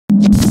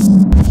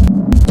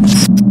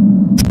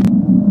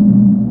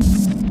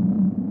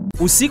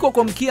Usiku wa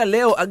kuamkia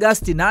leo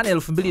Agosti 8,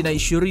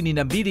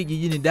 2022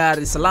 jijini Dar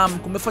es Salaam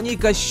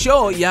kumefanyika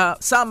show ya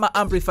Sama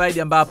Amplified,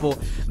 ambapo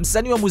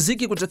msanii wa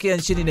muziki kutokea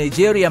nchini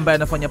Nigeria ambaye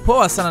anafanya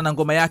poa sana na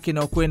ngoma yake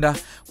inayokwenda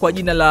kwa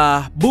jina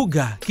la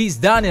Buga, Kizz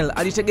Daniel,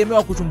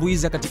 alitegemewa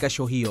kutumbuiza katika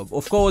show hiyo.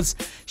 Of course,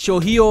 show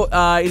hiyo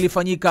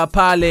ilifanyika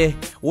pale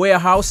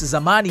Warehouse,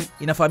 zamani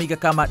inafahamika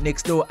kama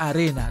Next Door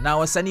Arena, na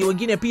wasanii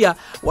wengine pia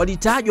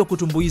walitajwa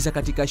kutumbuiza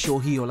katika show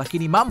hiyo,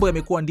 lakini mambo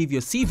yamekuwa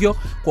ndivyo sivyo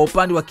kwa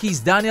upande wa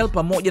Kizz Daniel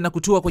pamoja na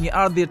kutua kwenye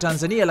ardhi ya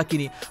Tanzania,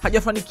 lakini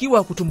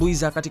hajafanikiwa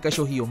kutumbuiza katika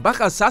show hiyo.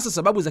 Mpaka sasa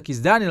sababu za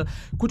Kizz Daniel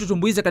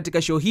kutotumbuiza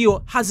katika show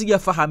hiyo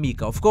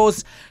hazijafahamika. Of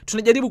course,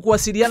 tunajaribu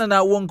kuwasiliana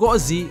na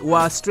uongozi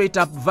wa Straight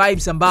Up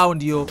Vibes ambao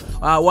ndio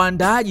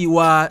waandaaji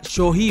wa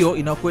show hiyo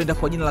inayokwenda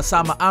kwa jina la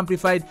Sama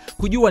Amplified,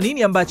 kujua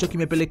nini ambacho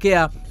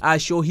kimepelekea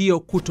show hiyo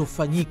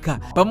kutofanyika.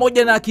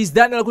 Pamoja na Kizz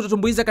Daniel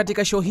kutotumbuiza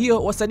katika show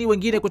hiyo, wasanii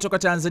wengine kutoka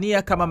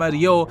Tanzania kama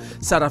Mario,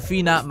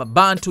 Sarafina,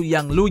 Mabantu,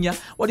 Young Lunya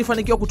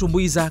walifanikiwa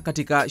kutumbuiza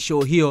katika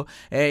show hiyo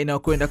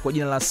inayokwenda kwa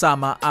jina la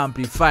Sama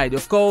Amplified.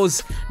 Of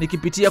course,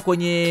 nikipitia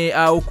kwenye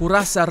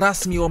ukurasa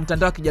rasmi wa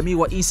mtandao wa kijamii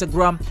wa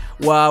Instagram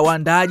wa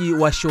waandaaji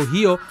wa show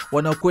hiyo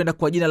wanaokwenda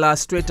kwa jina la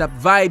Straight Up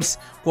Vibes,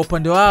 kwa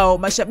upande wao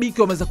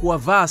mashabiki wameweza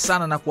kuwavaa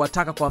sana na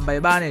kuwataka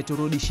kwamba bana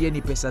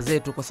turudishieni pesa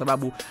zetu kwa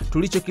sababu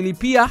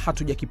tulichokilipia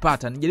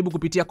hatujakipata. Nijaribu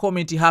kupitia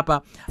comment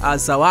hapa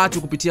za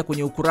watu kupitia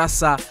kwenye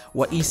ukurasa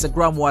wa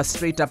Instagram wa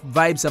Straight Up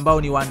Vibes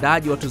ambao ni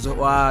waandaaji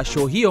wa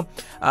show hiyo.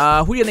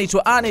 Huyu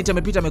anaitwa Anet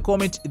amepita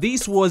amecomment,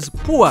 "This was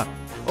poor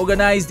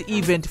organized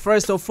event.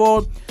 First of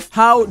all,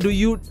 how do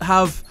you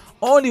have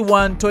only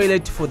one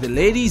toilet for the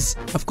ladies?"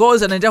 Of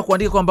course, anaendelea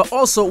kuandika kwamba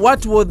also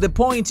what was the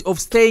point of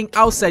staying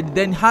outside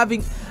then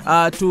having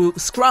to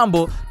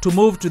scramble to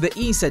move to the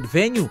inside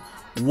venue?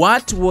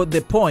 What was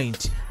the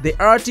point? The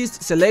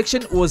artist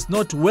selection was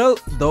not well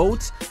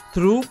thought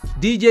through.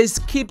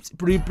 DJs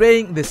kept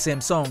replaying the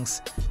same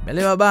songs.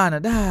 Melewa bana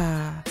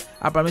da.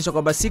 Hapa amesha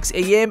kwamba 6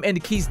 AM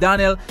and Kizz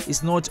Daniel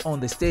is not on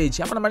the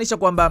stage. Hapa anamaanisha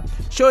kwamba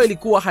show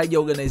ilikuwa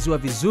haijaorganiziwa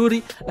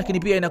vizuri, lakini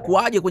pia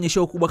inakuaje kwenye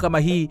show kubwa kama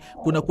hii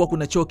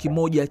kuna choo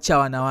kimoja cha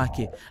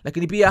wanawake.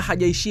 Lakini pia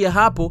hajaishia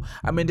hapo,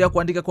 ameendelea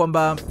kuandika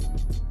kwamba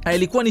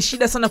ilikuwa ni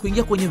shida sana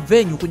kuingia kwenye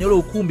venue, kwenye ule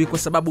ukumbi, kwa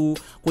sababu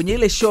kwenye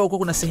ile show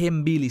kuna sehemu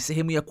mbili.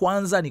 Sehemu ya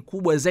kwanza ni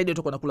kubwa zaidi,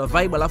 utakuwa nakula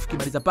vibe, alafu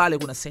kimaliza pale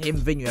kuna sehemu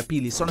venue ya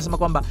pili. So anasema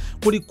kwamba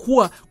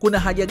kuna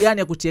haja gani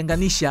ya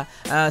kutenganisha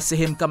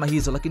sehemu kama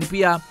hizo. Lakini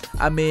pia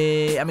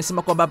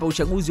amesema kwamba hapa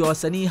uchaguzi wa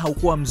wasanii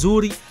haukuwa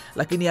mzuri,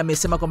 lakini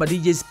amesema kwamba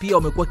DJs pia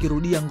wamekuwa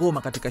kirudia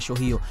ngoma katika show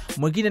hiyo.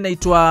 Mwingine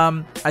anaitwa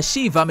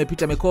Ashiva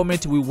amepita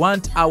amecomment, "We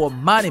want our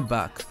money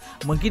back."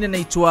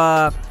 Mwingine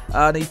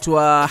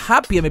anaitwa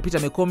Happy amepita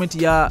amecomment,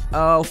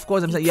 of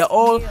course you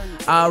all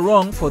are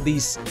wrong for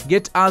this,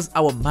 get us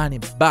our money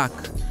back.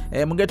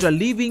 Mwingine anaitwa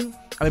Living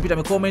amepita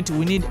amecomment,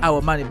 "We need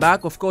our money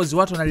back." Of course,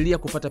 watu wanalilia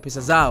kupata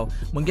pesa zao.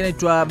 Mwingine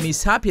anaitwa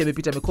Miss Happy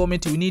amepita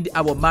amecomment, "We need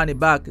our money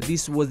back,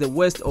 this was the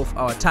waste of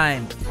our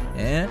time."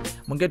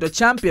 Mwingine anaitwa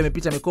Champion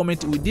amepita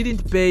amecomment, "We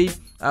didn't pay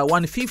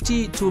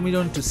 152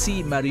 million to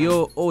see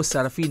Mario or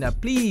Sarafina,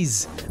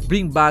 please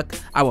bring back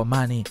our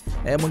money."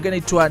 Mwingine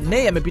anaitwa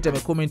Nay amepita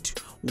amecomment,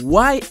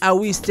 "Why are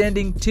we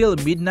standing till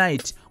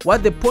midnight?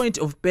 What the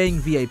point of paying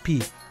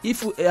VIP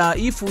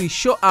if we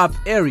show up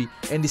early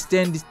and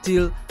stand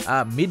till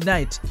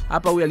midnight?"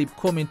 Hapa huyu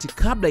alicomment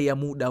kabla ya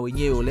muda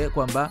wenyewe ule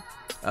kwamba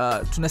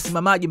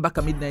tunasimamaje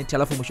mpaka midnight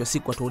alafu mwisho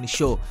siku atuoni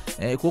show.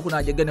 Kwa kuna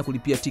haja gani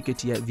kulipia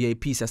ticket ya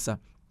VIP sasa?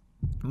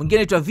 Mwingine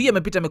anaitwa V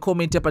amepita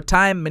amecomment hapa,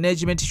 "Time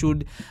management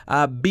should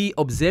be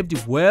observed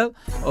well."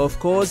 Of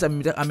course,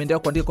 ameendelea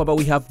kuandika kwamba,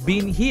 "We have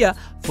been here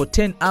for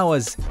 10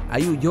 hours.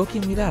 Are you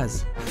joking with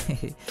us?"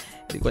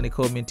 Ilikuwa ni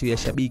comment ya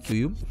shabiki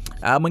huyu.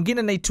 Mwingine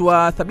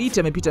anaitwa Thabiti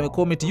amepita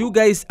amecomment, "You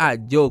guys are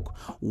joke.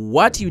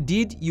 What you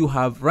did, you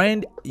have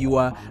ruined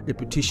your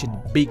reputation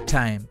big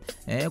time."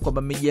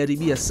 Kwamba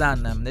mmejaribia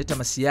sana, mnaita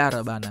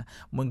masiara bana.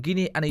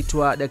 Mwingine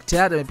anaitwa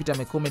Daktari amepita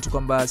amecomment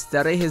kwamba,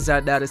 "Starehe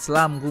za Dar es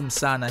Salaam ngumu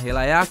sana,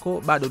 hela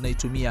yako bado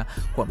unaitumia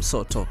kwa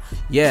msoto."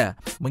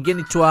 Mwingine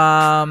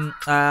anaitwa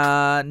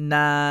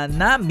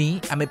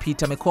Nami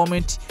amepita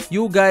amecomment,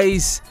 "You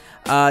guys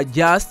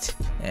just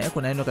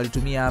kuna neno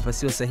kalitumia hapa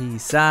sio sahihi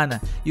sana,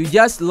 you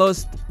just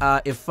lost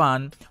a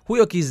fan.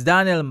 Huyo Kizz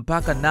Daniel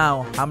mpaka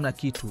now hamna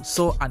kitu,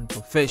 so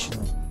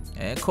unprofessional."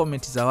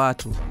 Comment za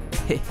watu.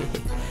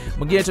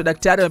 Mwingine tu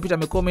Daktari amepita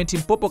amecomment,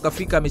 "Mpopo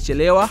kafika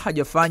amechelewa,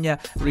 hajafanya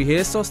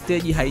rehearsal,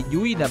 stage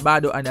haijui na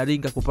bado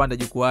anaringa kupanda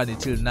Jukwaani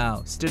till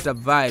now. Straight Up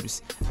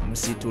Vibes,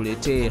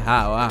 msituletee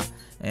hawa."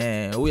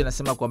 Huyu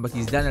anasema kwamba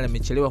Kizz Daniel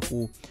amechelewa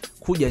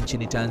kuja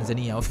nchini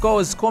Tanzania. Of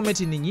course, comment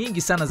ni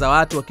nyingi sana za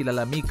watu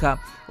wakilalamika,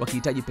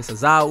 wakihitaji pesa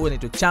zao. Huyu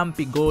anaitwa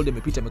Champi Gold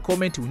amepita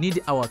amecomment, "We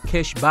need our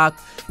cash back.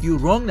 You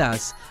wronged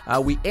us.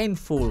 We ain't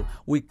full.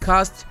 We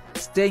cast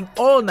staying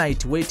all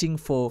night waiting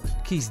for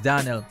Kizz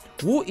Daniel,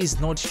 who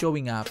is not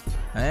showing up.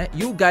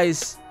 You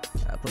guys,"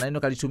 kuna neno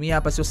kalitumia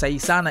hapa sio sahihi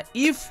sana,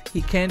 "if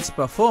he can't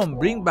perform,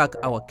 bring back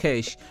our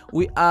cash.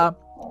 We are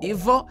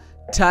evil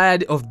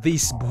tired of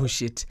this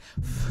bullshit.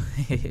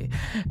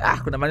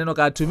 Kuna maneno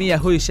katumia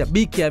huyu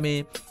shabiki,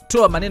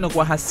 ametoa maneno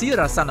kwa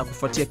hasira sana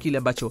kufuatia kile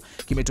ambacho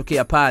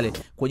kimetokea pale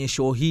kwenye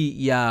show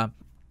hii ya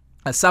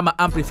Summer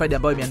Amplified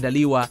ambayo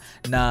imeandaliwa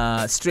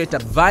na Straight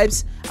Up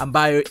Vibes,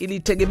 ambayo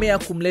ilitegemea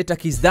kumleta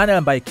Kizz Daniel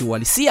ambaye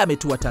kiuhalisia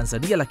ametua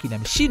Tanzania lakini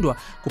ameshindwa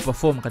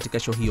kuperform katika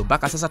show hiyo.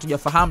 Mpaka sasa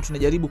tujafahamu,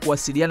 tunajaribu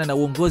kuwasiliana na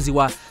uongozi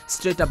wa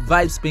Straight Up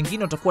Vibes,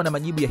 pengine utakuwa na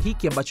majibu ya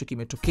hiki ambacho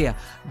kimetokea.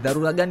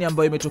 Dharura gani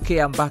ambayo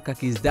imetokea mpaka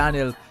Kizz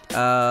Daniel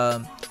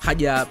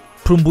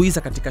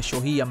hajatumbuiza katika show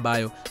hii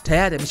ambayo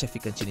tayari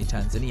ameshafika nchini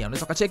Tanzania.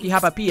 Unaweza kucheki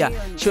hapa pia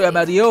show ya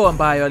Mario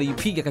ambayo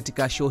alipiga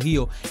katika show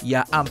hiyo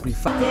ya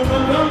Amplified.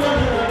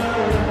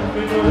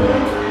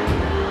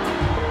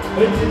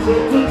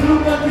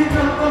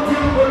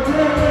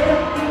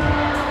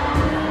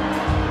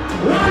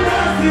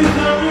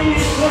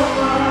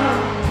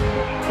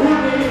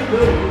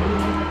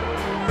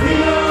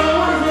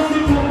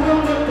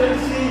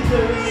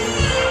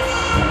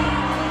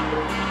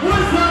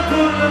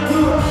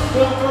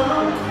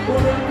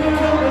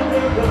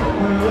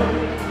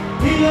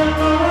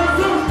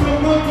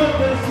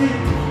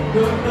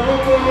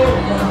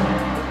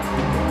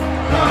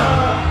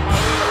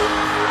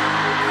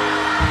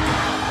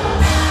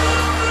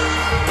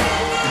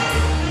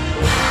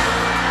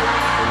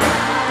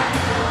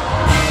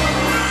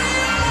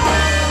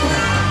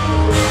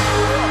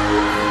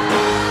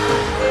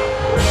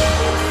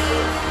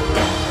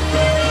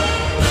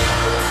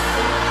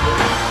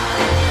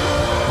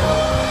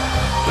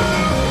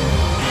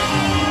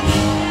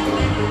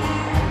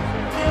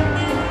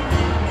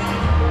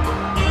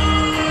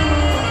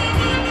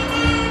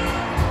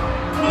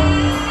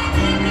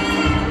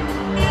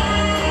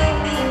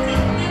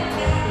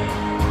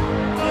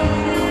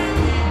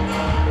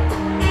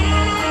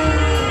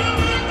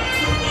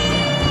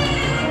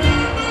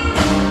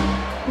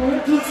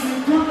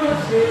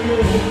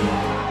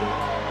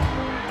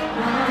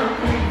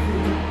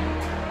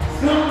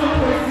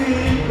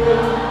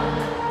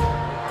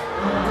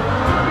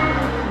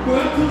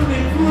 Kwetu ni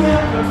kura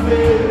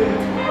kafe